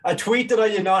a tweet that I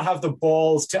did not have the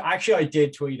balls to. Actually, I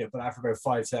did tweet it, but after about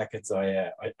 5 seconds,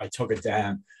 I took it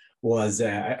down. Was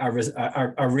a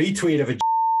retweet of a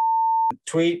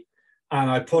tweet, and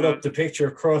I put up the picture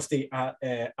of Krusty at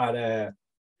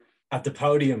the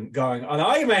podium going, and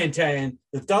I maintain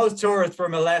that those tourists were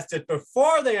molested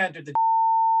before they entered the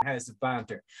house of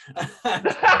banter.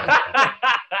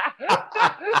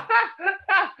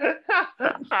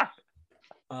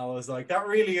 I was like, that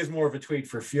really is more of a tweet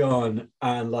for Fionn,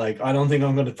 and like, I don't think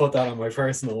I'm going to put that on my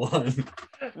personal one.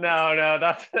 No,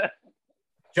 that's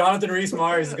Jonathan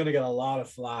Rhys-Myers is going to get a lot of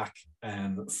flack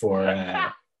for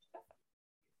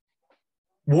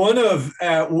one of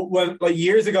when like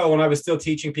years ago when I was still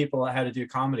teaching people how to do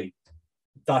comedy.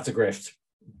 That's a grift.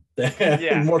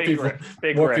 Yeah, more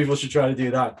people should try to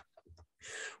do that.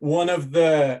 One of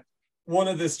the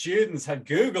students had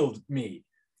Googled me,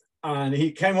 and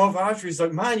he came over after. He's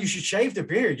like, "Man, you should shave the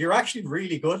beard. You're actually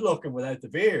really good looking without the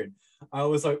beard." I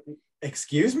was like,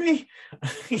 "Excuse me?"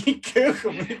 He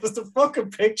Googled me. It was a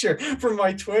fucking picture from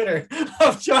my Twitter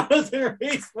of Jonathan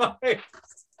Rhys-Myers.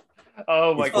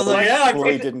 Oh my god! Like, yeah,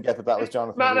 I didn't get that was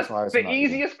Jonathan Rhys-Myers. The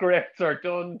easiest grifts are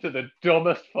done to the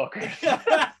dumbest fuckers.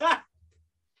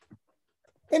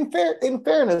 In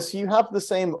fairness, you have the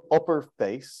same upper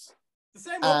face.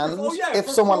 If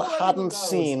someone hadn't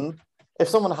seen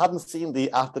the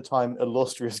at the time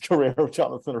illustrious career of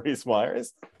Jonathan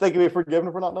Rhys-Myers, they can be forgiven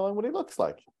for not knowing what he looks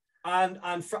like. And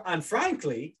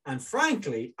frankly, as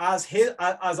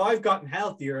I've gotten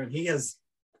healthier and he has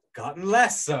gotten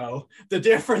less so, the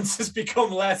difference has become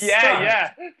less stark.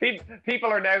 Yeah. People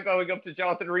are now going up to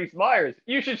Jonathan Rhys-Myers.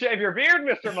 You should shave your beard,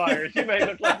 Mr. Myers. You may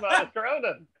look like Miles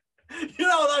Cronin. You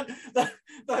know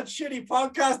that shitty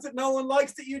podcast that no one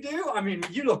likes that you do? I mean,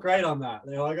 you look great on that,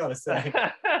 you know, I gotta say.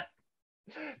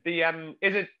 Is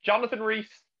it Jonathan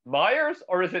Rhys-Myers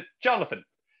or is it Jonathan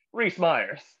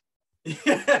Rhys-Myers?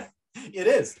 Yeah, it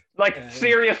is. Like,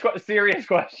 serious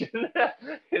question.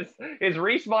 Is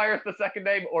Rhys-Myers the second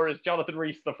name or is Jonathan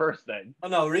Rhys the first name? Oh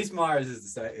no, Rhys-Myers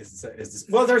is the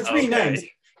well, there are three names,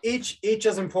 each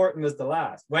as important as the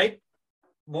last. Wait,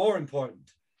 more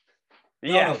important.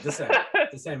 No, the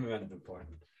same amount of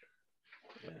important.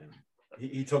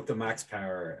 He took the Max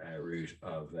Power route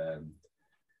of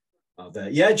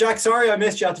Jack. Sorry, I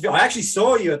missed you at the field. I actually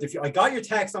saw you at the field. I got your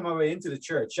text on my way into the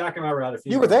church. Jack and I were at a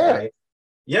field. You were there. Today.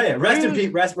 Yeah. Rest in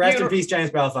peace. Rest in pease, James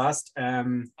Belfast.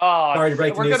 Sorry to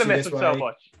break the news. We're gonna miss him so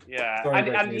much. Yeah,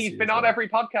 and he's been on every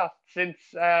podcast since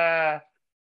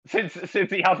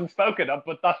he hasn't spoken.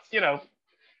 But that's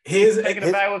He's taking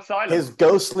a vow of silence. His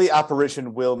ghostly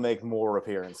apparition will make more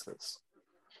appearances.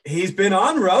 He's been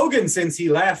on Rogan since he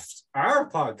left our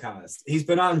podcast. He's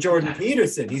been on Jordan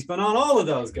Peterson. He's been on all of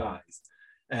those guys.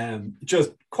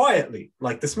 Just quietly,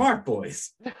 like the smart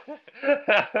boys.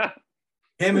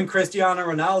 Him and Cristiano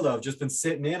Ronaldo have just been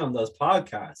sitting in on those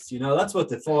podcasts. You know, that's what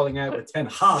the falling out with Ten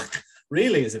Hag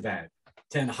really is about.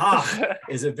 Ten Hag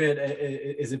is a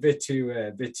bit too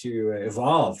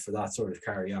evolved for that sort of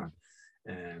carry on.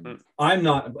 I'm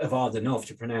not evolved enough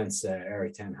to pronounce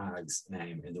Eric Ten Hag's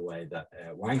name in the way that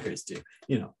wankers do,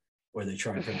 where they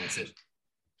try and pronounce it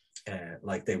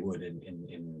like they would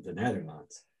in the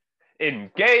Netherlands. In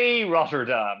gay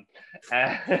Rotterdam.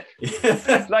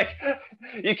 Like,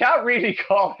 you can't really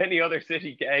call any other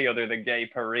city gay other than gay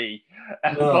Paris.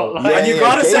 No. And you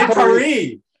gotta say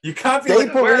Paris. You can't be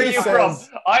like, where are you from?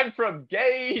 I'm from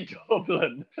gay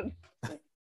Dublin.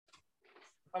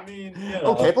 I mean,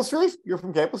 Capel Street? You're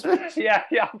from Capel Street? Yeah,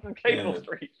 I'm from Capel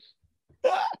Street.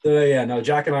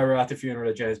 Jack and I were at the funeral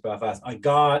of James Belfast. I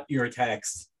got your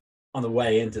text on the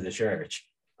way into the church,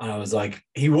 and I was like,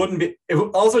 he wouldn't be.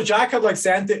 Also, Jack had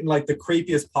sent it in the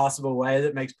creepiest possible way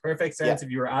that makes perfect sense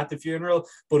if you were at the funeral,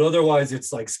 but otherwise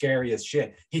it's scary as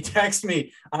shit. He texted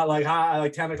me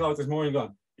at 10 o'clock this morning, going,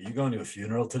 "Are you going to a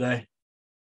funeral today?"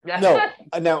 No.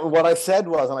 Now, what I said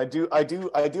was, and I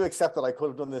do accept that I could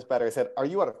have done this better. I said, "Are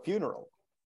you at a funeral?"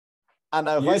 And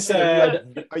I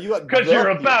said, "Are you at?" Because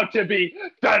you're about to be.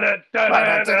 Your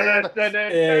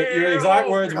exact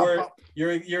words were.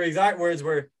 Your exact words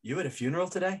were, "You at a funeral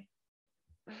today?"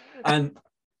 And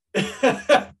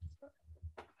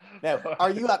now,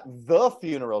 "Are you at the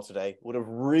funeral today?" would have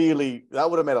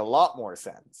made a lot more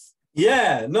sense.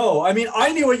 Yeah, no, I mean,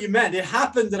 I knew what you meant. It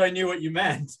happened that I knew what you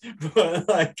meant,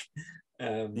 but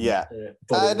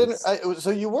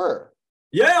so you were.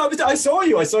 Yeah, I saw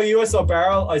you. I saw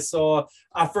Beryl. I saw.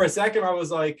 For a second, I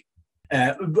was like,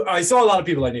 I saw a lot of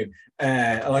people I knew.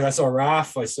 Like I saw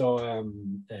Raph. I saw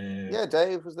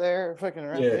Dave was there. Fucking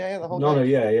the whole no,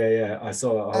 yeah. I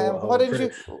saw.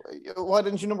 Why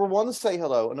didn't you number one say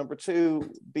hello and number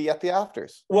two be at the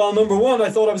afters? Well, number one, I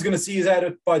thought I was going to see you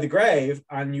out by the grave,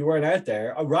 and you weren't out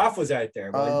there. Raph was out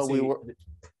there. But we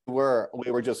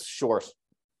were just short.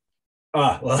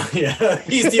 Ah, well, yeah.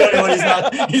 He's the only one who's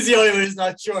not. He's the only one who's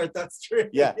not short. That's true.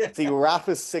 Yeah. See, Raph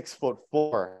is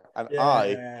 6'4", and I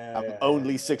am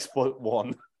only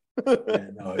 6'1".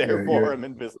 Therefore, I'm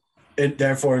invisible.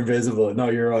 Therefore, invisible. No,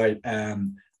 you're right.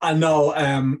 I know.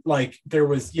 Like there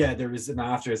was an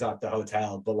afters at the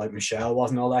hotel, but like Michelle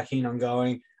wasn't all that keen on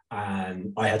going,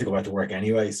 and I had to go back to work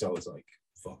anyway, so I was like,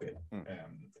 "Fuck it."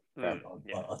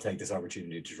 I'll take this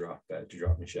opportunity to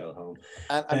drop Michelle home.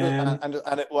 And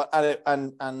it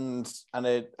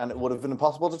would have been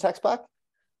impossible to text back.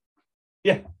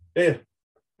 Yeah.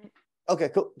 Okay,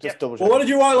 cool. Just double check. Well, what did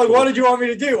you want? Like, what did you want me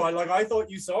to do? I thought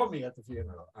you saw me at the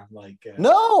funeral. I'm like,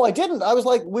 no, I didn't. I was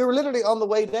like, we were literally on the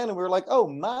way down, and we were like, oh,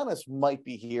 Manus might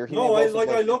be here.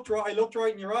 I looked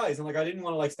right in your eyes, and like I didn't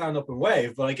want to like stand up and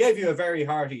wave, but I gave you a very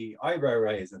hearty eyebrow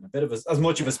raise and a bit of as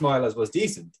much of a smile as was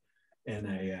decent. In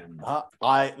a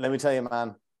let me tell you,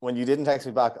 man, when you didn't text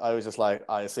me back, I was just like,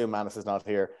 I assume Manus is not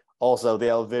here. Also, the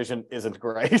L vision isn't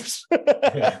great.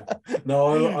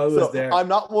 No, I was there. I'm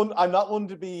not one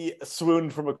to be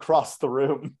swooned from across the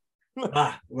room.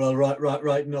 Well,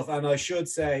 right enough. And I should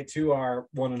say to our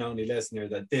one and only listener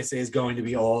that this is going to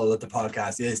be all that the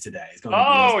podcast is today. It's going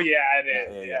to be it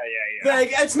is. Yeah.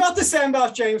 Like, it's not the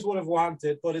send-off James would have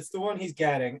wanted, but it's the one he's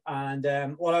getting.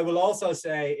 And what I will also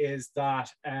say is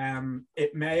that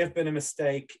it may have been a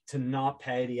mistake to not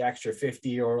pay the extra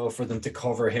 €50 for them to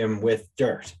cover him with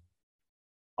dirt.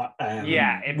 We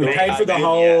paid for the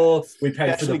hole. We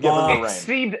paid for the box.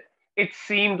 It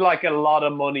seemed like a lot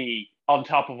of money on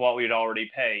top of what we'd already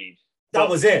paid. That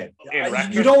was it.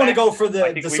 You don't want to go for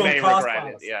the sunk cost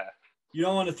policy. Yeah. You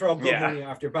don't want to throw good money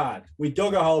after bad. We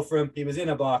dug a hole for him. He was in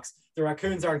a box. The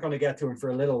raccoons aren't going to get to him for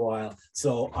a little while.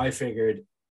 So I figured,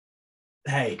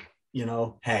 he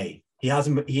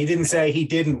didn't say he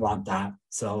didn't want that.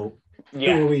 So who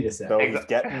are we to say? So he's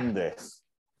getting this.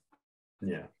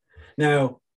 Yeah.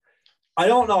 Now, I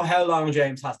don't know how long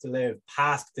James has to live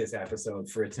past this episode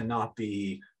for it to not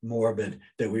be morbid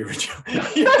that we were.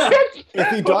 If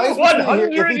he dies,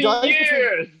 100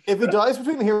 years. If he dies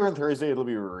between here and Thursday, it'll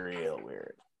be real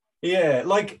weird. Yeah,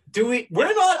 like,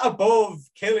 we're not above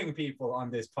killing people on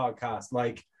this podcast.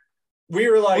 Like,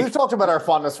 we've talked about our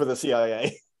fondness for the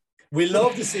CIA. We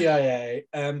love the CIA,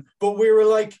 but we were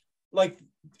like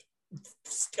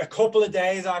a couple of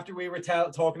days after we were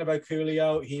talking about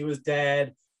Coolio, he was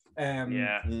dead.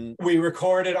 We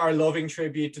recorded our loving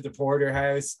tribute to the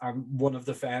Porterhouse, and one of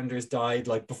the founders died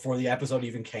like before the episode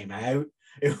even came out.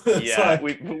 It was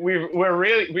we're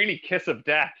really kiss of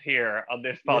death here on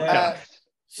this podcast.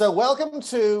 So welcome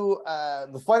to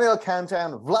the final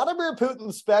countdown, Vladimir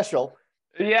Putin special.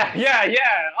 Yeah.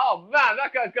 Oh man,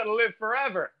 that guy's gonna live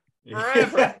forever.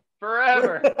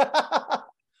 Forever.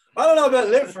 I don't know about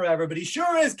live forever, but he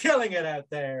sure is killing it out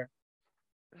there.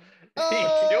 He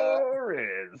sure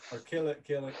is. Or killing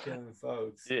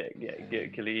folks. Yeah,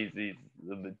 kill easy.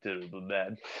 The terrible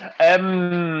man.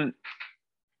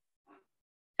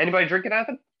 Anybody drinking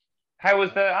anything? How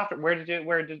was the after? Where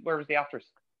was the afters?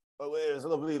 Oh, it was a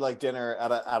lovely like dinner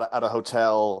at a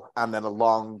hotel, and then a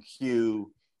long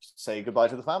queue. Say goodbye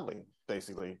to the family,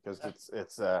 basically, because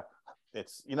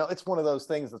it's one of those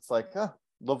things that's like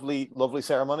lovely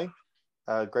ceremony,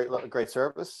 great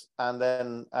service, and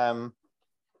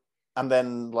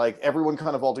then like everyone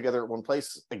kind of all together at one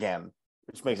place again,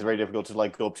 which makes it very difficult to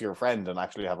like go up to your friend and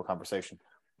actually have a conversation.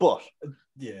 But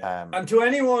and to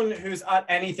anyone who's at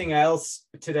anything else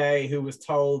today who was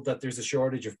told that there's a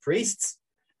shortage of priests,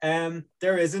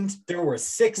 there isn't. There were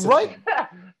 6 of them.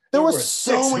 There were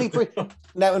so many priests.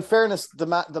 Now, in fairness, the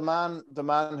man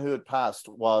who had passed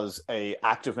was a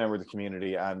active member of the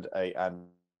community, and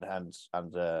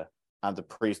the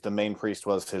priest, the main priest,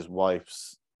 was his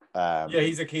wife's.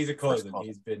 He's a cousin.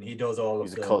 He does all of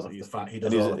the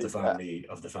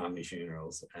family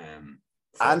funerals.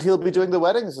 And he'll be doing the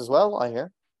weddings as well, I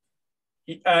hear.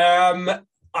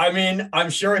 I mean, I'm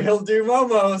sure he'll do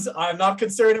Momo's. I'm not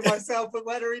concerning myself with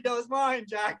whether he does mine,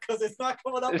 Jack, because it's not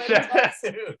coming up anytime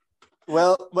soon.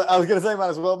 Well, I was going to say,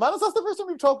 Manus, that's the first time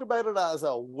we've talked about it as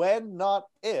a when, not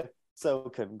if. So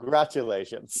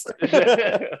congratulations.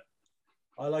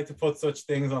 I like to put such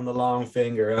things on the long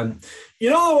finger, and you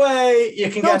know the way you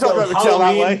can get those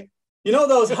Halloween. You know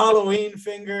those Halloween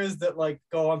fingers that like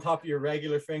go on top of your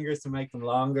regular fingers to make them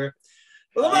longer.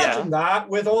 Well, imagine that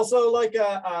with also like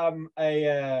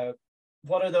a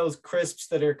what are those crisps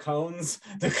that are cones?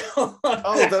 The little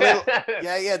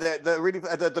the really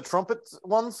the trumpet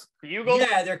ones. Bugles?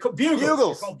 Yeah, they're called bugles.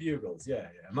 They're called bugles. Yeah.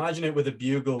 Imagine it with a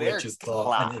bugle, which is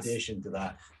thought in addition to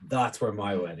that. That's where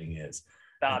my wedding is.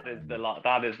 That is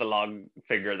the long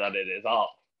figure that it is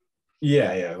off.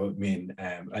 Yeah. I mean,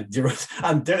 and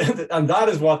that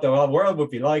is what the world would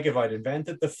be like if I'd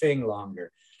invented the thing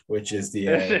longer, which is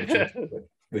the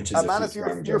which is Manus,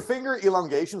 your finger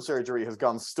elongation surgery has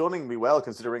gone stunningly well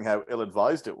considering how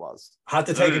ill-advised it was. Had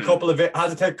to take a couple of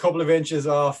inches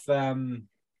off the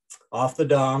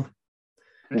dong.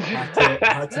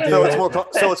 Had to so it's more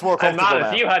comfortable. And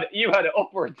Manus, now. you had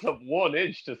upwards of 1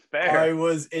 inch to spare. I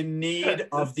was in need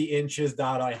of the inches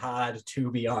that I had,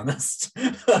 to be honest.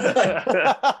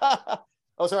 Oh,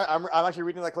 sorry, I'm actually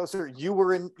reading that closer. You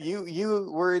were in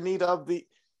need of the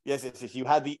yes. You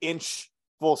had the inch.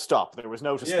 Full stop. There was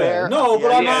no to spare. No,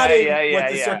 but I'm adding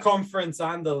with the circumference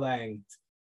and the length.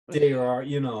 They are,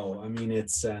 I mean,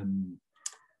 it's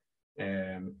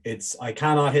I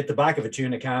cannot hit the back of a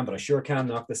tuna can, but I sure can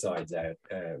knock the sides out,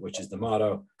 which is the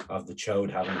motto of the chode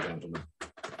having gentleman.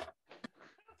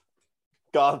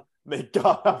 May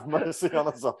God have mercy on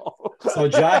us all. So,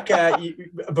 Jack,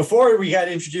 before we get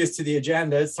introduced to the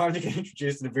agenda, it's time to get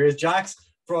introduced to the beers. Jack's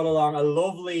brought along a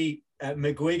lovely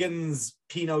McGuigan's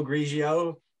Pinot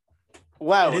Grigio.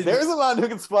 Wow, there's a man who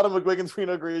can spot a McGuigan's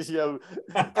Pinot Grigio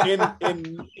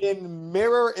in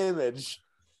mirror image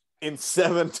in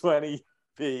 720p.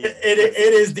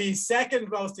 It is the second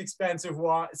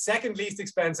least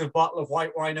expensive bottle of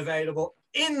white wine available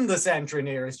in the centre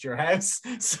nearest your house.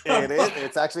 So. It is.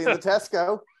 It's actually in the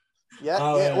Tesco.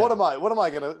 Yeah. What am I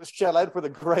going to shell out for the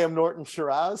Graham Norton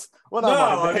Shiraz? Come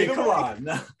on.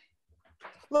 No.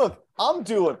 Look, I'm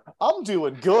doing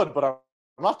good, but I'm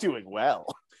not doing well.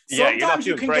 Sometimes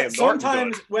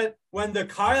when the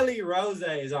Kylie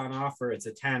Rosé is on offer, it's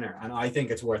a tenner, and I think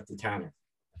it's worth the tenner.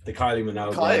 The Kylie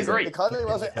Minogue. I agree. The Kylie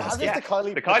Rosé. The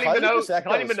Kylie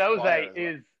Minogue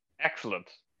is excellent.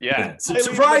 Yeah.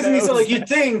 Surprisingly, so like you'd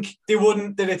think they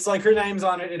wouldn't. That it's like her name's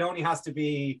on it. It only has to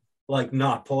be like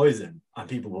not poison, and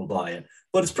people will buy it.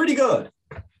 But it's pretty good.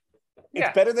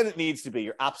 It's better than it needs to be.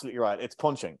 You're absolutely right. It's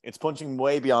punching. It's punching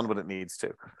way beyond what it needs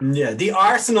to. Yeah, the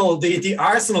Arsenal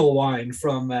wine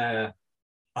from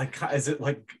is it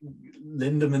like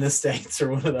Lindemann Estates or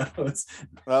one of those?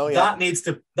 Oh yeah.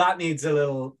 That needs a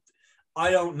little.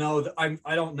 I don't know.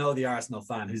 I don't know the Arsenal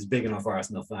fan who's big enough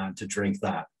Arsenal fan to drink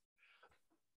that.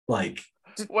 Like,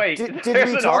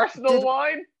 there's an Arsenal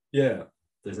wine? Yeah,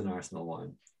 there's an Arsenal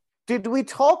wine. Did we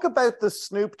talk about the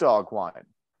Snoop Dogg wine?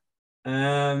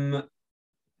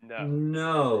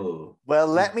 No. Well,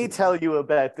 let me tell you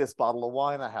about this bottle of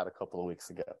wine I had a couple of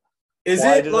weeks ago. Is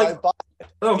it like?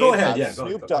 Oh, go ahead. Yeah,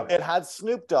 Snoop Dogg. It had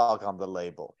Snoop Dogg on the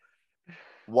label.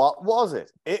 What was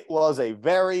it? It was a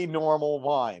very normal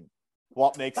wine.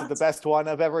 What makes it the best wine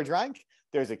I've ever drank?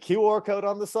 There's a QR code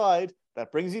on the side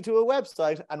that brings you to a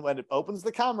website, and when it opens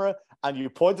the camera and you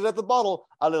point it at the bottle,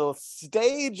 a little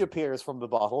stage appears from the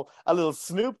bottle. A little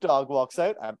Snoop Dogg walks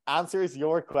out and answers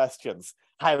your questions.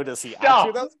 How does he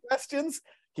answer those questions?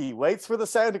 He waits for the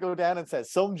sound to go down and says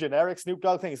some generic Snoop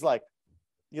Dogg thing. He's like,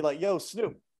 you're like, yo,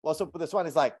 Snoop, what's up with this wine?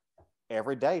 He's like,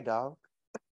 every day, dog.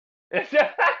 And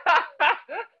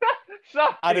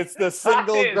it's the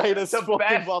single greatest the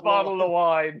best bottle of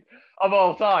wine of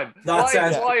all time.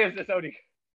 Why is this only?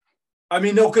 I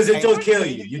mean, no, because it does kill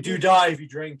you. You do die if you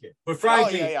drink it. But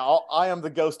frankly, I am the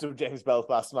ghost of James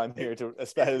Belfast, and I'm here to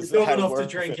espouse. You're dumb enough to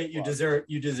drink it. You deserve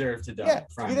to die. Yeah,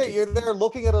 frankly. You're there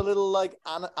looking at a little like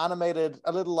animated,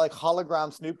 a little like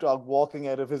hologram Snoop Dogg walking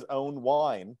out of his own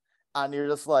wine, and you're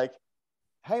just like,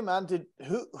 "Hey man,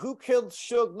 who killed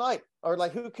Suge Knight, or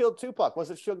like who killed Tupac?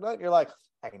 Was it Suge Knight?" And you're like,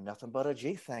 "Ain't nothing but a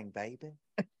G thing, baby."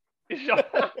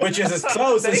 Which is as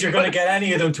close as you're going to get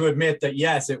any of them to admit that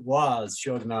yes, it was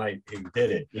Suge Knight who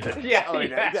did it. You know? Yeah.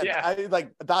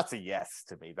 Like that's a yes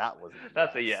to me.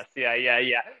 That's a yes.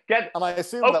 Yeah. And I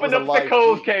assume open up the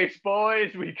cold case,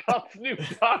 boys. We got Snoop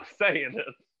Dogg saying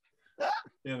it.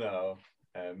 You know,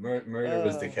 murder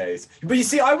was the case. But you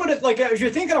see, I would have like if you're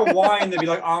thinking of wine, they'd be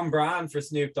like on brand for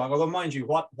Snoop Dogg. Although, mind you,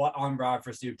 what on brand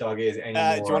for Snoop Dogg is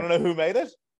anymore? Do you want to know who made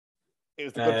it? It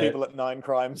was the good people at 9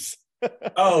 Crimes.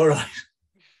 Oh right.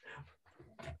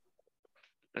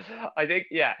 I think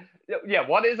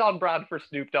what is on brand for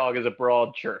Snoop Dogg is a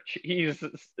broad church. He's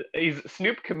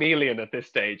Snoop Chameleon at this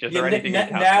stage. Is there anything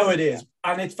now it is,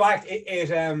 and in fact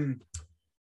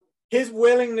his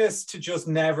willingness to just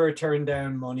never turn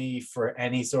down money for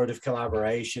any sort of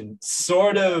collaboration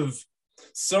sort of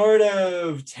sort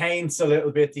of taints a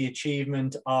little bit the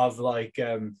achievement of like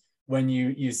when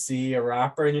you see a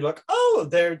rapper and you're like, oh,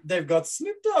 they've got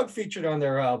Snoop Dogg featured on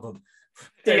their album.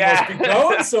 They must be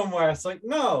going somewhere. It's like,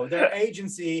 no, their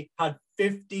agency had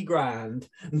 50 grand.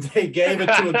 They gave it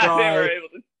to a guy,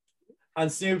 and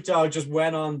Snoop Dogg just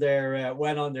went on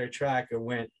their track and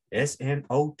went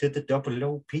SNO to the double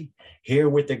OP here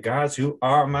with the guys who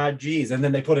are my G's, and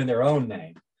then they put in their own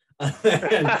name,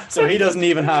 so he doesn't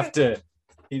even have to.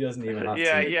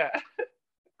 Yeah.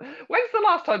 When's the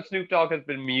last time Snoop Dogg has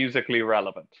been musically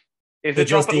relevant? Is the it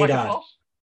Just dropping Eat like ad. a hot?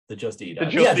 The Just Eat.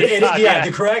 Yeah,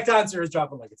 the correct answer is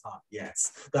dropping like it's hot.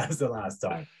 Yes, that's the last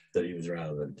time that he was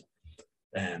relevant.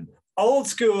 Old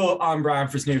school on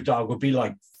brand for Snoop Dogg would be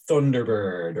like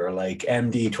Thunderbird or like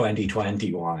MD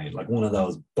 2020 wine, like one of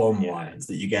those bum wines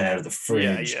that you get out of the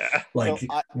fridge. Yeah. Like so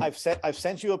I've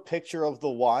sent you a picture of the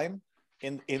wine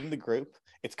in the group.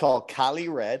 It's called Cali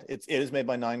Red. It is made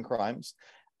by 9 Crimes.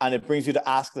 And it brings you to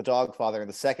Ask the Dog Father. And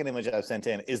the second image I've sent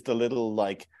in is the little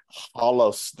like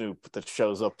hollow Snoop that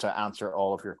shows up to answer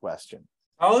all of your questions.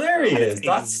 Oh, there he is.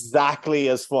 That's exactly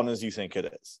as fun as you think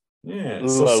it is. Yeah,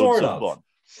 so sort of fun.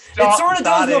 It sort of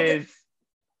does look.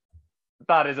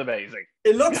 That is amazing.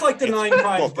 It looks like the 9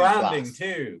 Crimes branding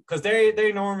too, because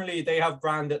they normally have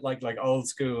branded like old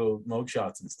school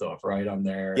mugshots and stuff right on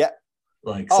there. Yeah,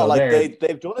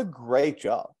 they've done a great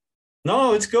job.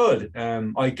 No, it's good.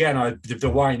 Again,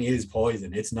 the wine is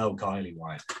poison. It's no Kylie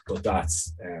wine, but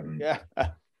that's yeah.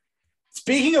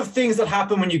 Speaking of things that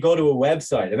happen when you go to a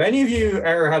website, have any of you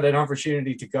ever had an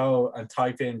opportunity to go and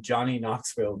type in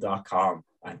johnnyknoxville.com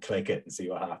and click it and see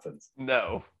what happens?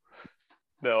 No,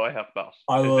 I have not.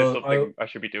 Is this something I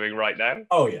should be doing right now?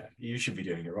 Oh yeah, you should be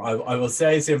doing it. I will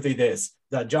say simply this,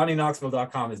 that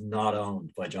johnnyknoxville.com is not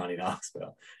owned by Johnny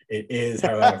Knoxville. It is,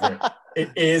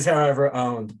 however,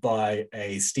 owned by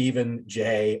a Stephen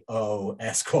J. O.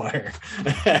 Esquire.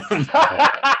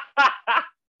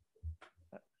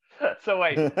 So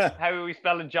wait, how are we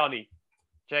spelling Johnny?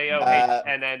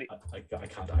 J-O-H-N-N. I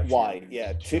can't actually. Y,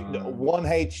 yeah. 1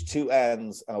 H, 2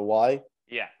 N's, and a Y.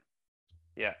 Yeah.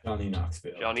 Johnny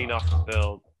Knoxville.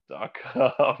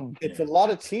 JohnnyKnoxville.com. It's a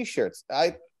lot of t-shirts.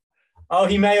 Oh,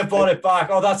 he may have bought it back.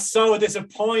 Oh, that's so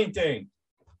disappointing.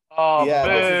 Oh, yeah, boo.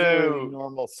 That's a very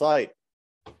normal site.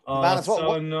 Oh, man, that's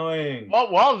so annoying.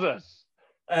 What was it?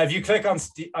 If you click on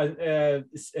Steve-O,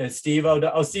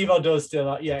 Steve-O does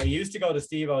still, he used to go to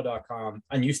steve-o.com,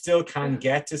 and you still can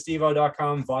get to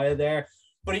steve-o.com via there,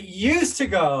 but it used to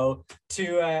go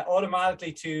to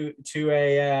automatically to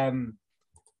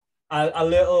a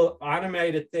little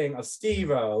animated thing of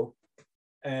Steve-O.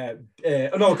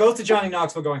 It goes to Johnny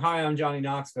Knoxville going, hi, I'm Johnny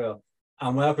Knoxville,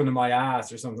 and welcome to my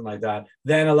ass, or something like that.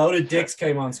 Then a load of dicks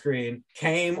came on screen,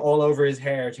 came all over his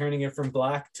hair, turning it from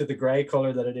black to the gray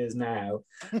color that it is now.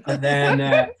 And then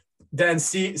then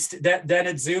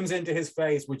it zooms into his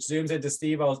face, which zooms into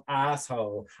Steve-O's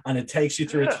asshole, and it takes you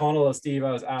through a tunnel of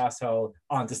Steve-O's asshole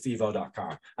onto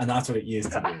steve-o.com. And that's what it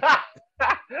used to be.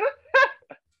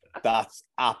 That's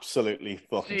absolutely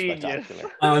fucking spectacular.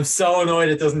 I'm so annoyed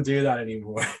it doesn't do that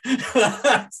anymore.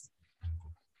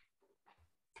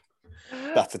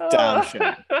 That's a damn shame.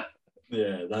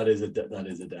 Yeah, that is a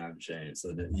damn shame.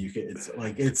 So that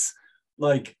it's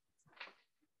like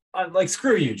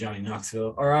screw you, Johnny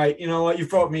Knoxville. All right, you know what? You've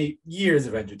brought me years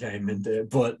of entertainment,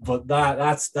 but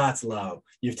that's low.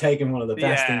 You've taken one of the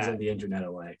best things on the internet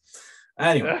away.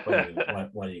 Anyway,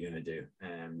 what are you going to do?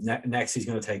 Next, he's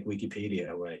going to take Wikipedia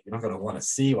away. You're not going to want to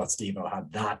see what Steve-O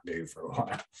had that do for a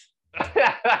while.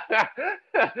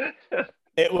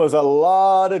 It was a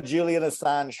lot of Julian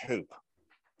Assange hoop.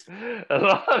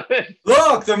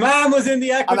 Look, the man was in the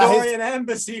Ecuadorian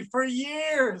embassy for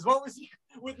years. What was he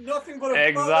with nothing but a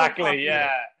exactly? Yeah.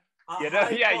 You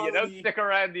don't stick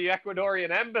around the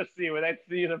Ecuadorian embassy without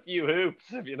seeing a few hoops,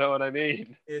 if you know what I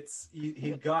mean. It's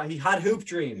he had hoop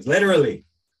dreams, literally.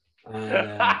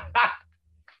 And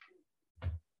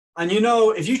you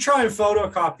know, if you try and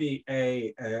photocopy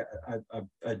a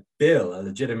bill, a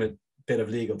legitimate bit of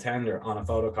legal tender on a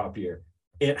photocopier,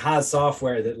 it has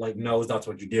software that like knows that's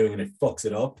what you're doing and it fucks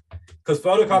it up. Because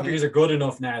photocopiers are good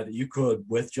enough now that you could,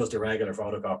 with just a regular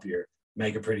photocopier,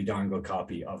 make a pretty darn good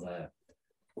copy of a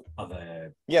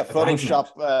Photoshop.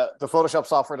 The Photoshop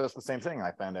software does the same thing.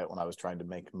 I found out when I was trying to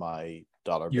make my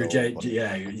dollar bill.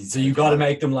 So you got to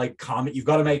make them like comic. You've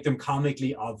got to make them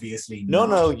comically, obviously.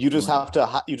 No. You just have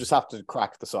to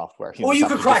crack the software. You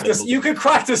could crack this. You could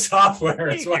crack the software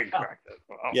as well.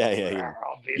 Yeah.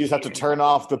 You just have to turn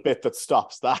off the bit that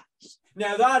stops that.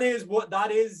 Now that is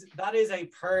a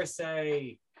per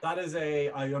se. That is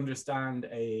I understand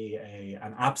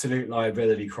an absolute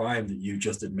liability crime that you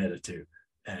just admitted to.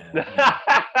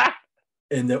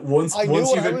 In that once I knew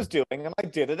what I was doing, and I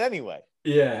did it anyway.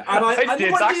 Yeah, and I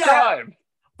did that crime.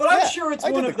 But I'm sure it's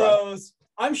one of those.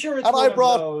 I'm sure it's one of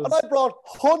those. And I brought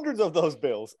hundreds of those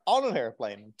bills on an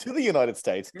airplane to the United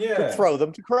States to throw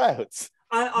them to crowds.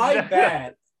 And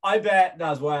I bet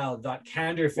as well that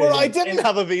counterfeiting. Well, I didn't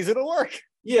have a visa to work.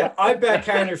 Yeah, I bet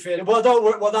counterfeiting. Well, don't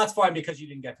worry. Well, that's fine because you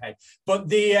didn't get paid. But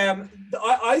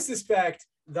I suspect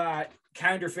that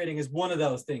counterfeiting is one of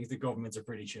those things the governments are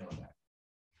pretty chill about.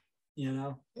 You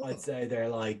know, I'd say they're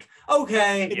like,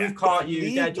 okay, we've caught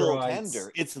you. Dead to rights.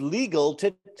 It's legal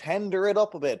to tender it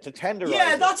up a bit, to tenderize.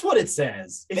 Yeah, that's what it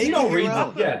says. If you don't read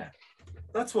that,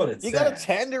 that's what it says. You got to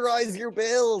tenderize your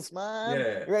bills, man.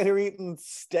 Yeah. You're out here eating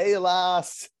stale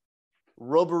ass,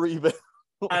 rubbery bills.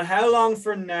 And how long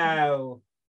from now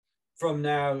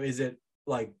is it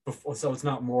like before? So it's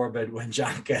not morbid when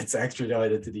Jack gets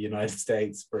extradited to the United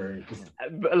States for.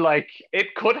 Like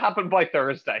it could happen by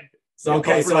Thursday. So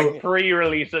okay, so like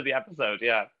pre-release of the episode,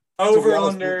 yeah. Over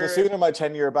under. The sooner my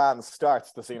 10-year ban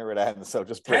starts, the sooner it ends. So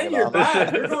just 10-year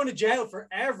ban. You're going to jail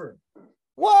forever.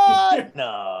 What?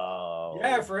 No.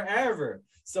 Yeah, forever.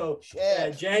 So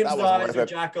James dies or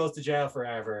Jack goes to jail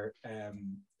forever.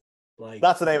 Like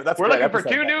that's the name. We're looking for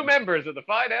 2 new members of the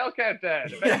Final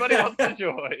Countdown. If anybody wants to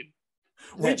join.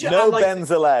 No Bens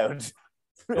allowed.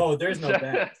 Oh, there's no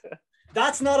Bens.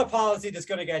 That's not a policy that's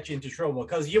going to get you into trouble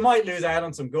because you might lose out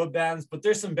on some good bands, but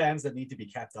there's some bands that need to be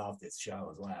kept off this show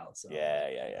as well. So yeah.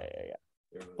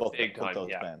 Big time,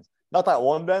 bands. Not that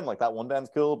one band, like that one band's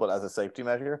cool, but as a safety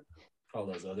measure, all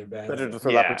those other bands. Better to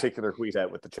throw that particular tweet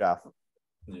out with the chaff.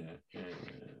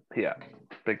 Yeah,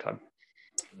 big time.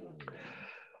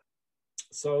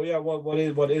 So yeah,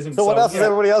 what isn't? So what else is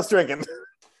everybody else drinking?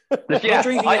 Yeah,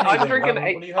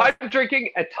 I'm drinking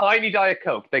a tiny Diet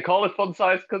Coke. They call it fun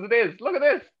size because it is. Look at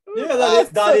this. Yeah,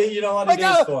 that is. You know what? It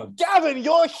is fun. Gavin,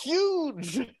 you're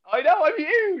huge. I know, I'm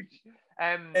huge.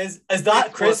 Is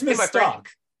that Christmas stock?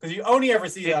 Because you only ever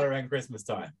see that around Christmas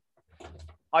time.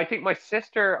 I think I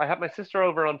had my sister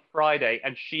over on Friday,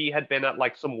 and she had been at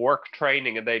like some work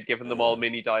training, and they'd given them all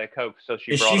mini Diet Coke, so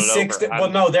she brought it over. Well,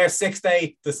 no, they're 6 to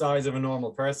 8 the size of a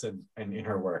normal person in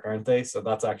her work, aren't they? So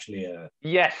that's actually a.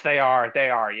 Yes, they are.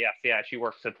 Yes, yeah. She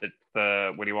works at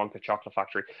the Willy Wonka chocolate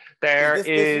factory. This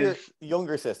is your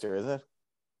younger sister, is it?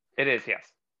 It is, yes.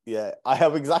 Yeah, I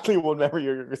have exactly one memory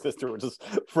of your sister, which is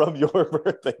from your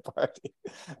birthday party.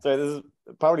 So this is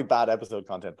probably bad episode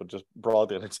content, but just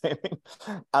broadly entertaining.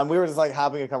 And we were just like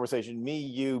having a conversation, me,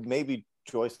 you, maybe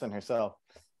Joyce and herself.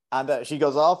 And she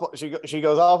goes off. She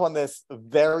goes off on this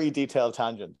very detailed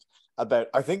tangent about,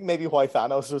 I think maybe why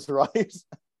Thanos was right.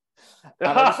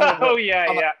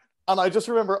 And I just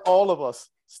remember all of us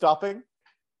stopping,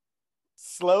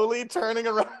 slowly turning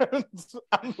around,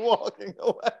 and walking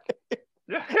away.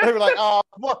 They were like, "Oh,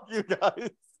 fuck you guys!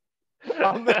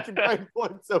 I'm making great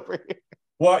points over here."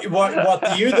 What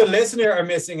you, the listener, are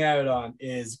missing out on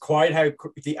is quite how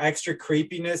the extra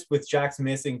creepiness with Jack's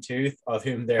missing tooth, of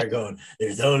whom they're going,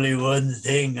 "There's only one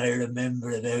thing I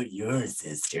remember about your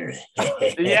sister."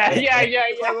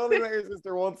 Yeah. I've only met your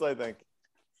sister once, I think.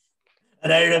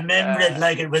 And I remember it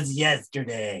like it was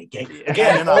yesterday.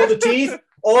 Again, all the teeth,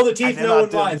 no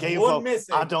one minds. One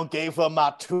missing. I don't give her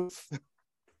my tooth.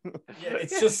 Yeah,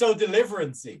 it's just so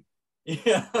deliverancy.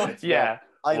 Yeah.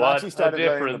 I actually started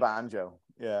learning the banjo.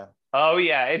 Yeah. Oh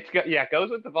yeah, it goes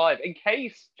with the vibe.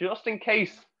 Just in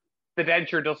case the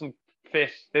denture doesn't fit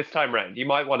this time round, you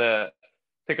might want to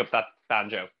pick up that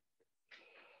banjo.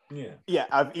 Yeah,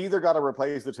 I've either got to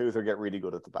replace the tooth or get really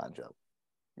good at the banjo.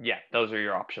 Yeah, those are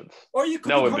your options. Or you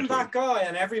could become that guy,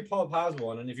 and every pub has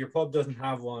one. And if your pub doesn't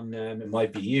have one, it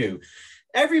might be you.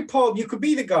 Every pub, you could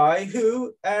be the guy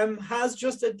who has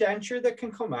just a denture that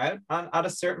can come out, and at a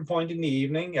certain point in the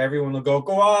evening, everyone will go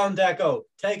on, Deco,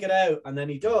 take it out, and then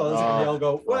he does, and they all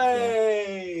go,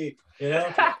 way, you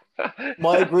know.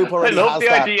 My group already has that. I love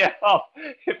the idea of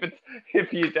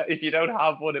if you don't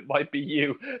have one, it might be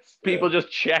you. People just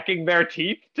checking their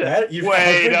teeth. Wait a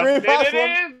minute, it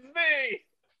is me.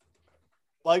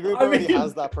 My group already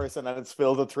has that person, and it's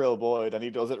Phil the Thrill Boyd, and he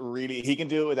does it really. He can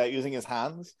do it without using his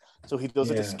hands, so he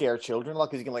does it to scare children, like,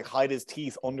 because he can like hide his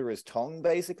teeth under his tongue,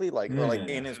 basically, like or like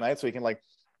in his mouth, so he can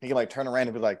turn around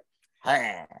and be like,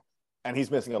 "Ha!" And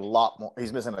he's missing a lot more.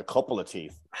 He's missing a couple of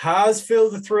teeth. Has Phil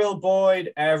the Thrill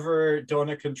Boyd ever done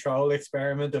a control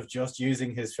experiment of just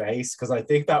using his face? Because I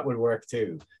think that would work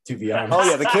too, to be honest. Oh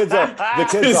yeah, the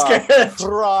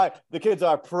kids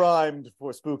are primed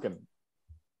for spooking.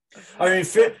 I mean,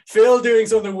 Phil doing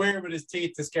something weird with his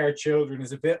teeth to scare children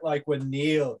is a bit like when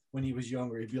Neil, when he was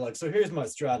younger, he'd be like, so here's my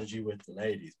strategy with the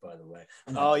ladies, by the way.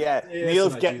 And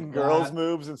Neil's getting girls'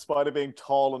 moves in spite of being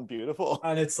tall and beautiful.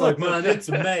 And it's like, man, it's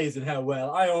amazing how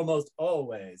well I almost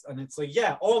always. And it's like,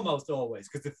 yeah, almost always.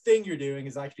 Because the thing you're doing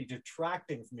is actually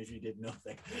detracting from if you did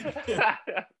nothing.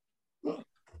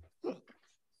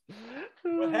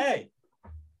 But hey,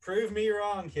 prove me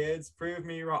wrong, kids. Prove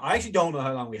me wrong. I actually don't know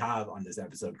how long we have on this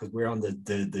episode because we're on the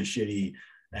shitty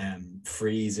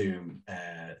free Zoom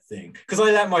thing. Because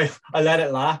I let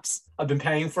it lapse. I've been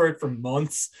paying for it for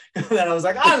months. And then I was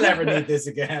like, I'll never need this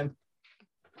again.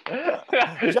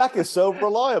 Jack is so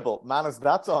reliable. Manus,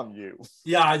 that's on you.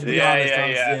 Yeah, to be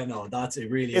honest, no, that's it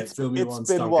really. It's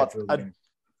been what?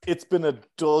 It's been a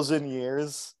dozen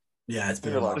years. Yeah, it's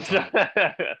been a long time.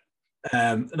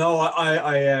 No,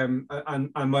 and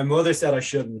my mother said I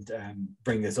shouldn't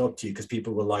bring this up to you because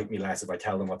people will like me less if I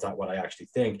tell them what I actually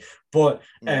think. But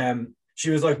she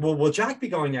was like, well, will Jack be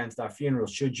going down to that funeral?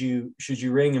 Should you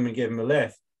ring him and give him a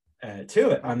lift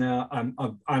to it? And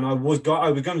I was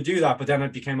going to do that, but then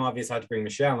it became obvious I had to bring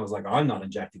Michelle, and I was like, I'm not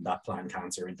injecting that planned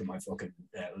cancer into my fucking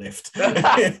lift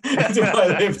into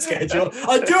my lift schedule.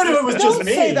 I'd do it if it was just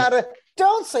me.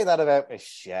 Don't say that about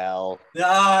Michelle.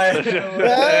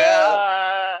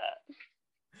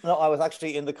 No, I was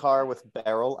actually in the car with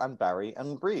Beryl and Barry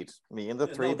and Breed. Me and the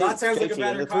three. That sounds like a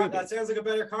better car. That sounds like a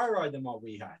better car ride than what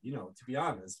we had, to be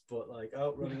honest. But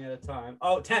running out of time.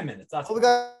 10 minutes. That's we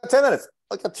got 10 minutes.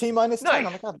 Like a T-minus 10. Nice.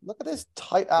 Oh my god, look at this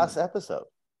tight ass episode.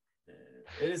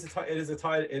 It is a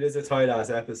tight ass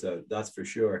episode. That's for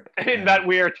sure. In that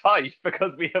we are tight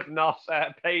because we have not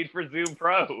paid for Zoom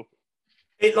Pro.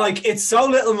 It's so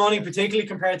little money, particularly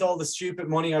compared to all the stupid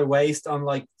money I waste on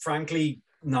frankly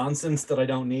nonsense that I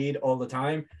don't need all the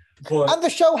time. And the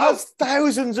show has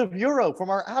thousands of euro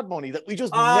from our ad money that we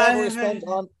just never spent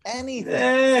on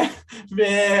anything.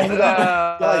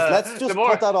 Guys, let's just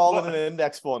put that all in an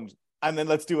index fund and then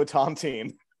let's do a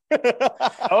tontine.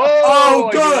 Oh,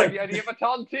 good. The idea of a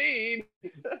tontine.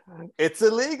 It's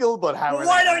illegal, but how?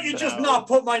 Why don't you just not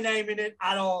put my name in it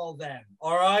at all then?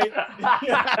 All right.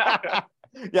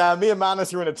 Yeah, me and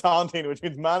Manus are in a tontine, which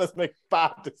means Manus make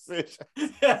bad decisions.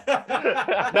 Me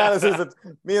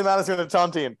and Manus are in a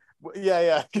tontine.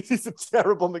 Yeah, he's a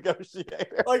terrible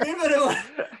negotiator.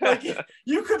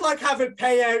 You could have it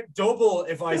pay out double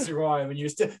if I survive, and you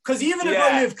still because even if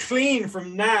I live clean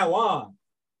from now on,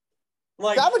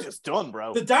 damage is done,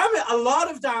 bro. A lot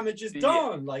of damage is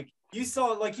done. You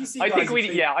see. I think we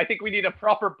need a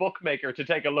proper bookmaker to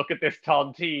take a look at this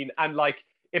tontine and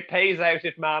it pays out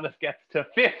if Manus gets to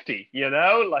 50,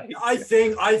 I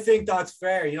think that's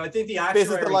fair. I think the actuary...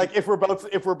 Basically, if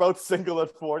we're both single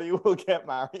at 40, we'll get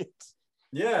married.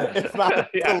 Yeah. If Manus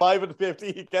is alive at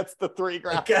 50, he gets the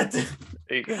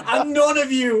 $3,000. And none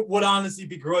of you would honestly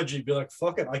begrudge it. Be like,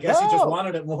 fuck it. I guess he just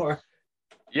wanted it more.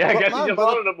 Yeah, I guess he just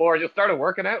wanted it more. Just started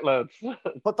working out loads.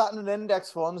 Put that in an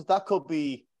index fund. That could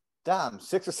be, $6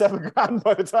 or $7 grand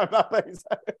by the time that pays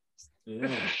out.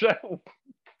 Yeah.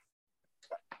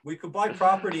 We could buy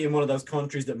property in one of those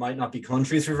countries that might not be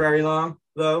countries for very long,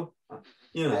 though.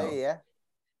 Yeah.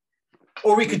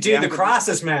 Or we could do the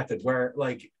Crassus method, where,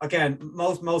 again,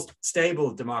 most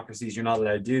stable democracies, you're not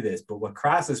allowed to do this. But what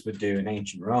Crassus would do in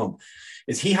ancient Rome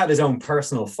is he had his own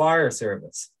personal fire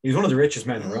service. He was one of the richest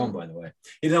men in Rome, by the way.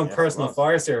 He had his own personal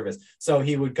fire service. So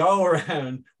he would go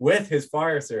around with his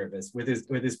fire service, with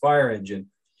his fire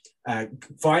engine,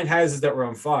 find houses that were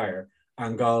on fire,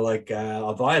 and go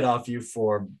I'll buy it off you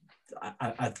for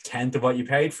a tenth of what you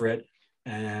paid for it.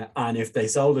 And if they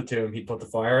sold it to him, he'd put the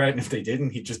fire out. And if they didn't,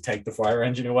 he'd just take the fire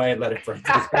engine away and let it burn to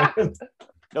the ground.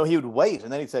 No, he would wait,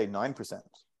 and then he'd say 9%.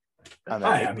 And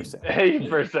then 8%.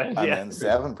 8%, and then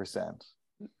 7%.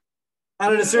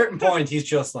 And at a certain point, he's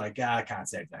just I can't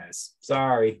save the house.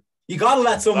 Sorry. You got to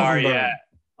let someone burn. Yeah.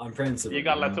 On principle. You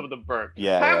gotta let some of them burn.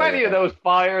 Yeah. How many of those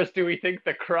fires do we think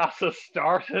the Crassus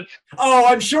started? Oh,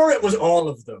 I'm sure it was all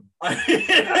of them. Is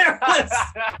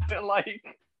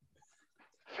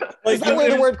that where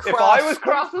the word Crassus? If I was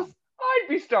Crassus, I'd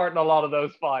be starting a lot of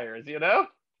those fires,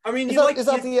 I mean, is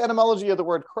that the etymology of the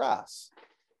word crass?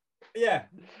 Yeah.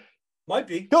 Might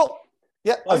be. Cool.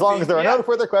 Yeah, as long as there are no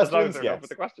further questions.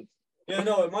 Yeah,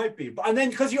 no, it might be. And then,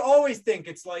 because you always think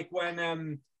it's like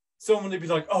when someone would be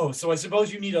like, oh, so I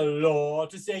suppose you need a law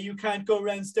to say you can't go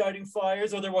around starting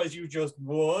fires, otherwise you just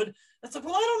would. That's like,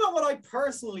 well, I don't know what I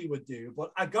personally would do,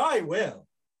 but a guy will.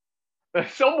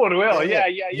 Someone will, yeah.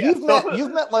 You've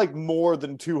met more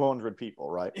than 200 people,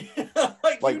 right? you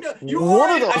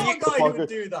are a guy who would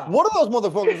do that. One of those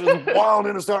motherfuckers is wild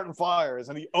into starting fires,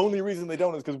 and the only reason they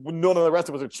don't is because none of the rest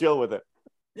of us are chill with it.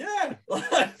 Yeah,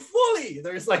 fully.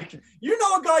 There's like, you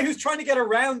know, a guy who's trying to get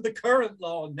around the current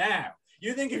law now.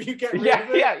 You think if you get rid of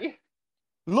it? Yeah.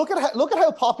 Look at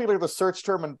how popular the search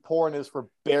term in porn is for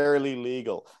barely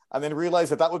legal, and then realize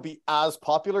that would be as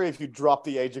popular if you drop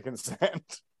the age of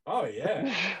consent. Oh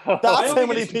yeah, that's how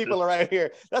many people are out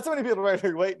here. That's how many people are out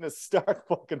here waiting to start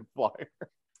fucking fire.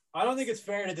 I don't think it's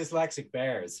fair to dyslexic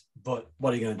bears, but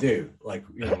what are you gonna do? Like,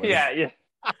 you know, yeah.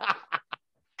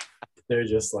 They're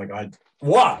just like,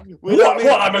 what?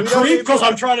 I'm a creep because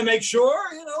I'm trying to make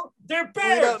sure, you know, they're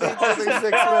bears. We don't need the other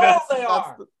 6 minutes.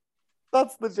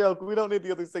 That's the joke. We don't need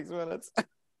the other 6 minutes.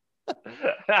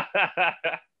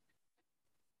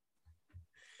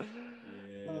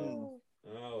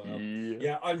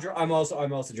 Yeah, I'm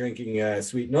also drinking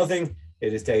Sweet Nothing.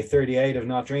 It is day 38 of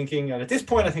not drinking, and at this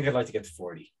point, I think I'd like to get to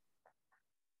 40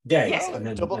 days, and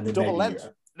then double maybe, length.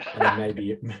 And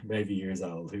then maybe years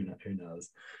old. Who knows?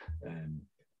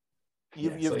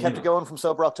 You've kept it going from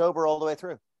sober October all the way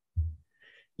through.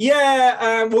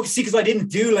 Yeah, well, see, because I didn't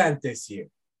do Lent this year.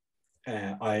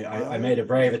 I made a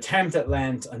brave attempt at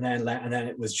Lent, and then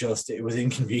it was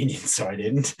inconvenient, so I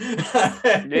didn't.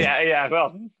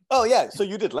 Well. Oh yeah, so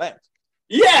you did Lent.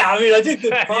 Yeah, I mean, I did the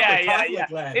proper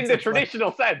Catholic Lent. In the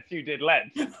traditional sense, you did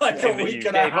Lent. Like a week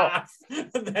and a half.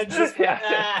 And then just,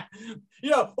 you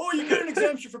know, you get an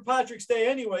exemption for Patrick's Day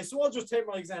anyway, so I'll just take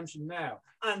my exemption now.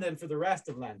 And then for the rest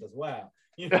of Lent as well.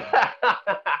 You know?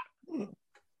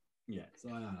 Yeah, so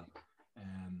I don't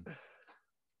know.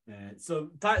 So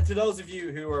to those of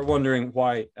you who are wondering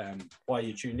why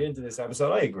you tuned into this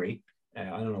episode, I agree. I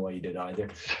don't know why you did either.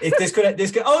 If this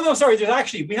could. Oh no, sorry. We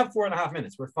have 4.5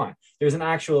 minutes. We're fine. There's an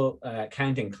actual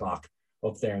counting clock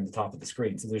up there on the top of the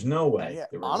screen, so there's no way.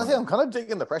 Yeah. Honestly, I'm kind of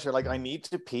digging the pressure. Like, I need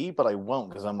to pee, but I won't,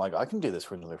 because I'm like, I can do this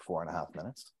for another 4.5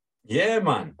 minutes. Yeah,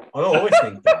 man. I always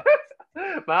think that.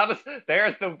 Man,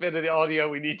 there's the bit of the audio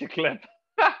we need to clip.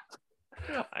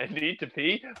 I need to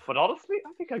pee, but honestly,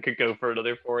 I think I could go for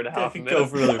another 4.5 minutes. Go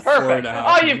for another 4.5.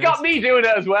 Oh, you've got me doing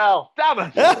it as well.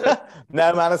 Damn it!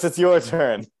 Now, Manus, it's your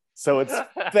turn, so it's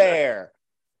fair.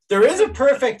 There is a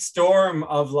perfect storm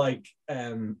of like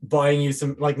buying you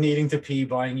some, like needing to pee,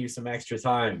 buying you some extra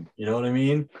time. You know what I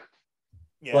mean?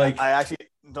 Yeah. Like, I actually,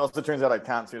 it turns out I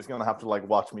can't, so you're just gonna have to like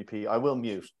watch me pee. I will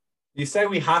mute. You say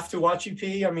we have to watch you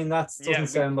pee? I mean, that doesn't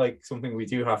sound like something we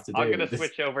do have to do. I'm going to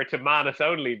switch over to Manus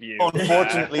only view.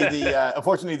 Unfortunately,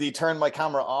 the turn my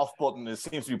camera off button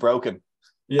seems to be broken.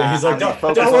 Yeah, he's like, don't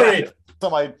worry.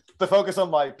 The focus on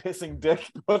my pissing dick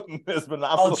button has been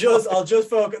I'll just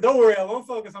focus. Don't worry, I won't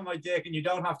focus on my dick, and you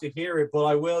don't have to hear it. But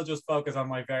I will just focus on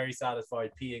my very satisfied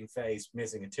peeing face,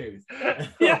 missing a tooth.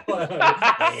 Yeah.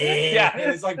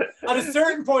 It's like at a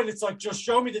certain point, it's like, just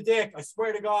show me the dick. I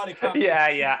swear to God, it can't.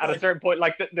 Yeah. At a certain point,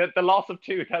 like the loss of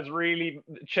tooth has really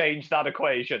changed that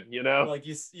equation. You know, like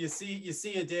you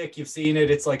see a dick, you've seen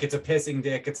it. It's like, it's a pissing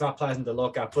dick. It's not pleasant to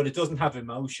look at, but it doesn't have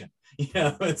emotion. You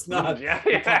know, it's not. Yeah.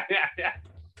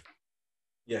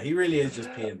 Yeah, he really is just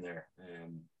peeing there.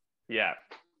 Yeah.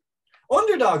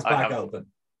 Underdog's back open.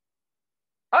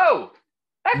 Oh,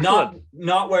 excellent.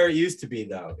 Not where it used to be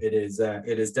though. It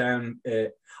is down.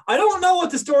 I don't know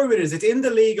what the story with it is. It's in the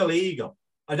Legal Eagle.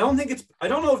 I don't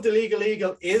know if the Legal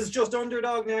Eagle is just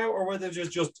Underdog now, or whether there's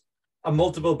just a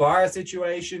multiple bar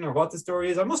situation, or what the story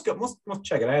is. I must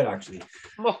check it out actually.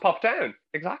 Must pop down.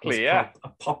 Exactly.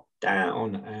 Pop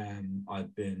down.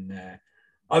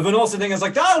 I've been also thinking, it's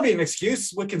like, that'll be an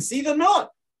excuse. We can see the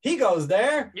nut. He goes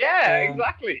there. Yeah,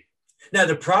 exactly. Now,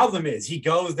 the problem is he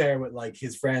goes there with like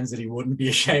his friends that he wouldn't be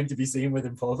ashamed to be seen with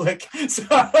in public. So,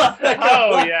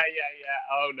 yeah.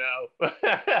 Oh, no.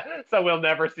 So we'll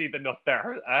never see the nut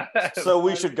there. So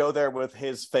we should go there with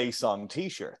his face on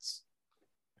T-shirts.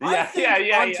 Yeah.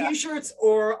 On T-shirts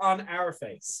or on our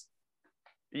face.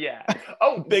 Yeah.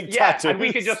 Oh, big tattoos. And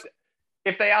we could just,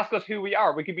 if they ask us who we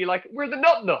are, we could be like, we're the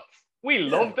nut nuts. We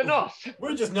love the nut.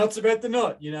 We're just nuts about the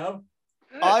nut, you know?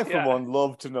 I, for one,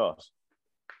 love to nut.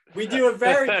 We do a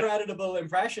very creditable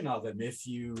impression of him. If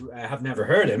you have never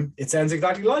heard him, it sounds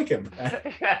exactly like him.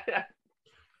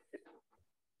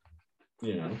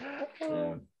 You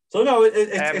know? So, no,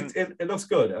 it looks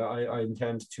good. I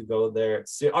intend to go there.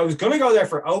 I was going to go there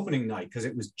for opening night because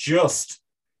it was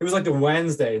like the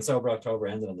Wednesday, and Sober October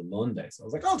ended on the Monday. So I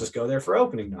was like, I'll just go there for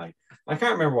opening night. I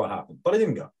can't remember what happened, but I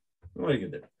didn't go. What are you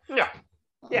going to do?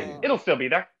 Yeah, it'll still be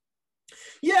there.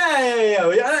 Yeah.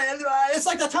 It's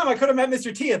like that time I could have met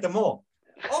Mr. T at the mall.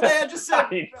 All day I just said,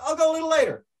 I'll go a little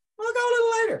later.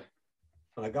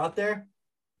 When I got there,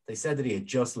 they said that he had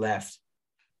just left.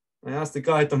 I asked the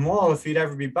guy at the mall if he'd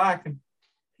ever be back, and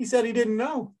he said he didn't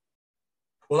know.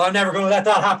 Well, I'm never going to let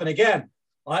that happen again.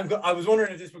 I was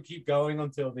wondering if this would keep going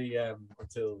until the Yeah.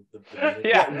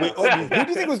 Who do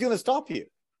you think was going to stop you?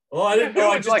 Oh, I didn't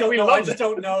know. I just don't know. I just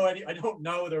don't know any. I don't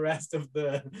know the rest of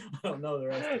the. I don't know the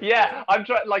rest. Yeah, I'm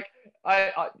trying. Like,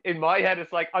 I in my head,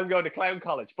 it's like I'm going to clown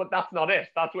college, but that's not it.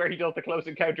 That's where he does the Close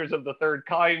Encounters of the Third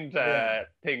Kind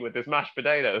thing with his mashed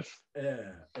potatoes.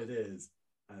 Yeah, it is.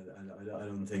 I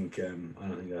don't think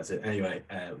that's it. Anyway,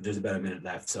 there's about a minute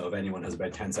left, so if anyone has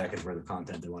about 10 seconds worth of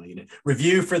content they want to get in,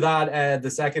 review for that,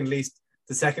 the second least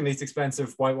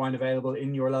expensive white wine available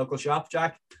in your local shop,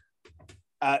 Jack.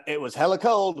 It was hella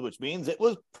cold, which means it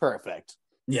was perfect.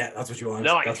 Yeah, that's what you want.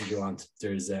 Nice. That's what you want.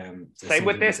 There's same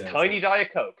with this tiny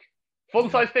Diet Coke. Fun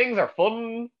size things are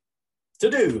fun to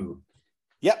do.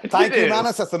 Yep. Thank you,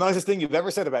 Manus. That's the nicest thing you've ever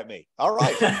said about me. All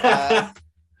right.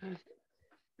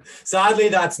 Sadly,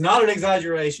 that's not an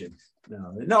exaggeration.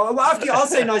 No. After I'll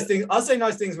say nice things. I'll say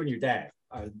nice things when you're dead.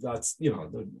 That's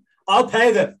I'll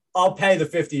pay the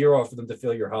 €50 for them to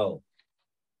fill your hole.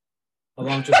 I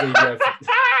won't just leave you out.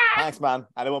 Thanks, man.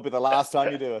 And it won't be the last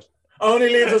time you do it. Only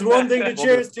leaves us one thing to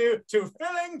cheers to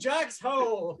filling Jack's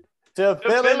hole. To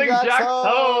filling Jack's Until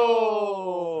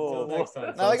hole. next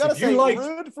time. Now, I got to say,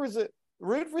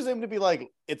 rude for Zoom to be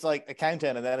like, it's like a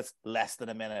countdown and then it's less than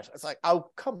a minute. It's like, oh,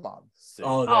 come on.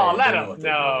 Oh, let us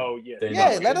know.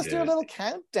 Yeah, let us do a little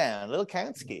countdown, a little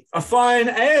countski. A fine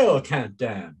ale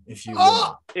countdown, if you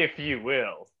will. If you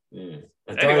will. Yeah.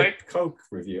 Anyway, Coke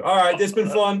review. All right, this has been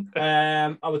fun.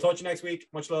 I will talk to you next week.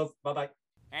 Much love. Bye-bye.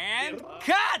 And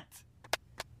cut!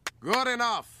 Good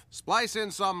enough. Splice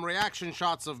in some reaction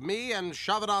shots of me and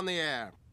shove it on the air.